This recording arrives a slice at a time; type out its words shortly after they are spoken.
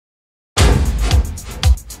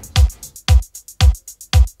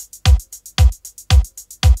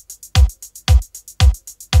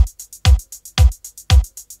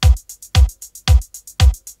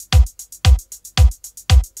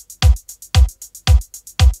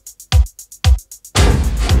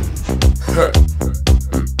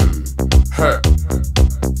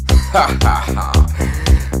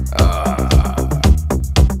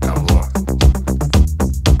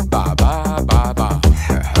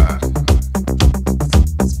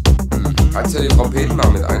Kannst du die Trompeten mal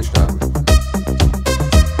mit einstarten?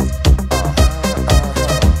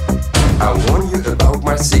 I warn you about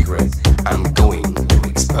my secret, I'm going to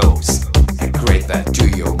expose. I create that to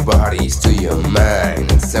your bodies, to your mind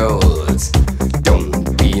and souls.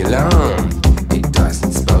 Don't be alarmed, it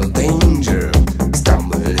doesn't spell danger.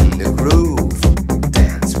 Stumble in the groove,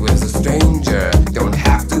 dance with a stranger. Don't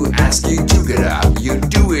have to ask you to get up, you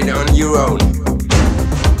do it on your own.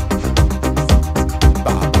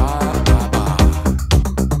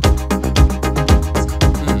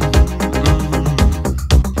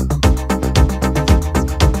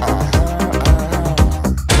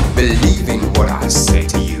 Believe in what I say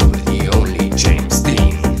to you, the only James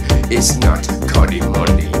Dean is not Cody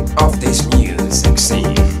Monday of this music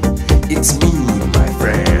scene. It's me, my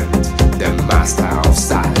friend, the master of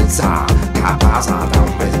salsa. Causa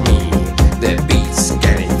down with me, the beat's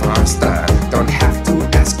getting faster. Don't have to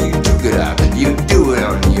ask you to get up, you do it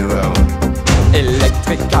on your own.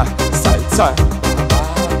 Electrica, salsa.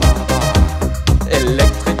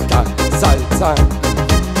 Electrica, salsa.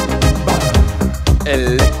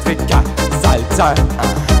 Electrica, salsa.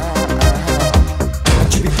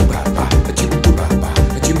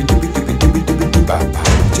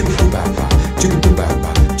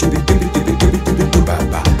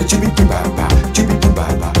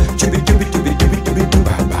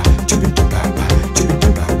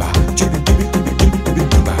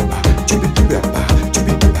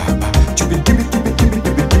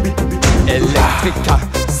 Electrica,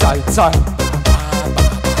 salsa.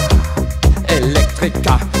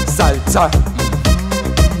 Electrica, salsa.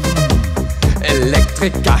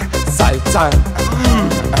 Electrica, salsa.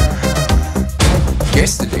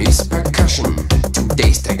 Yesterday's percussion,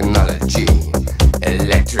 today's technology.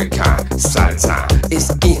 Electrica, salsa is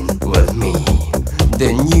in with me.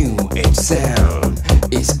 The new age sound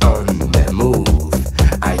is on the move.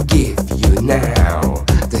 I give you now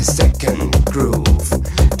the second groove.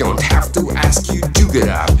 Don't have to ask you to get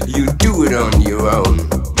up, you do it on your own.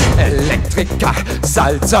 Electrica,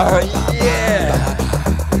 salsa, yeah.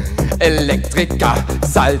 Electrica,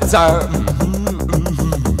 salsa.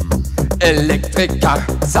 Electrica,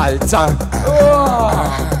 salsa. Oh.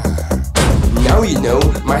 Now you know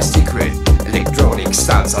my secret, electronic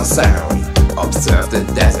salsa sound. Observe the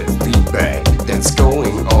desert feedback that's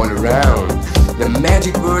going all around. The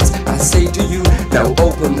magic words I say to you, now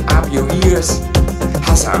open up your ears.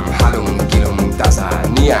 Hasam, halum, gilum, dasa,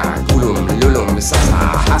 nia, gulum, lulum,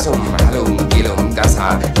 sasa. Hasum, halum, gilum,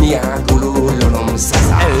 dasa, nia, gulum, lulum,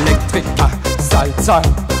 sasa. Electrica, salsa.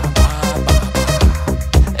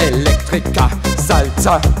 Electrica,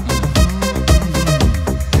 salsa.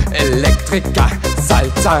 Electrica,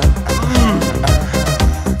 salsa.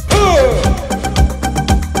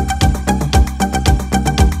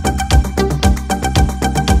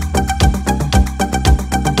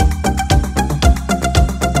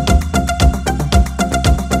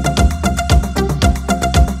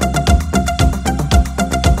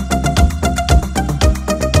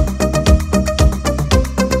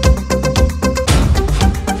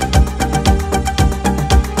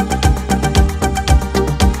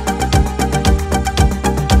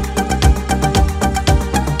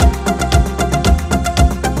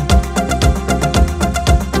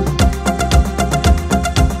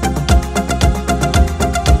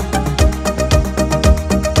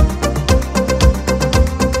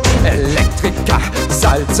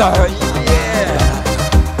 Salsa, yeah.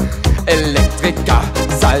 Electrica,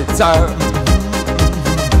 salsa.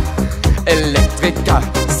 Electrica,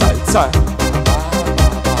 salsa.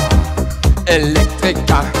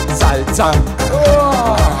 Electrica, salsa.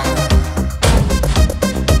 Oh.